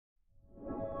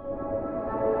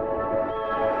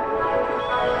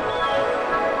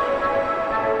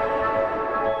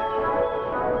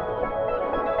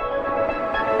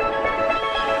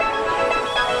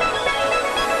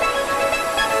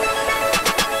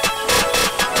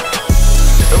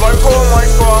If I pull my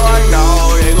squad right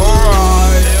now, they gon'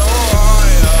 ride.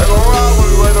 They gon' ride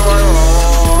with me whether I'm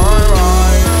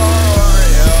right.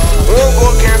 One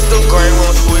boy can't still claim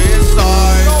on sweet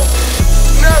side.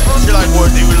 Never. She like,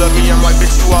 boy, do you love me? I'm like,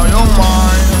 bitch, you out your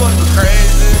mind. You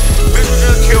crazy. Bitch, you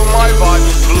just killed my vibe,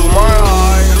 just blew my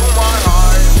high.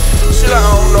 She like,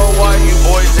 I don't know why you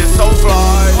boys just so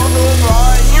fly.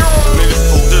 Niggas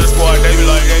spook to the squad, they be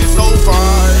like, they so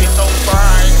fine.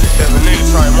 If a nigga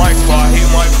try my squad, he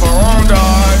might for wrong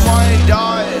die. Might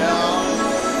die, yeah.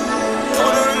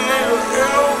 Put a nigga in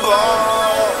the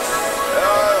box.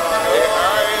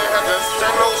 I ain't had to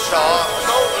send no shot.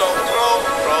 No.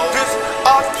 Bitch,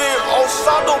 I feel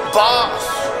outside the box.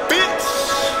 Bitch,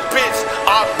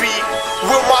 I be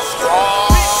with my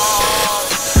squad.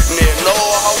 Nigga know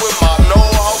how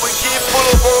we get full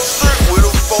up on strict with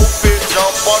a 4-5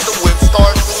 jump on the whip,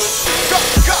 start doing shit.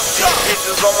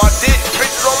 Bitches on my dick,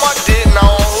 bitches on my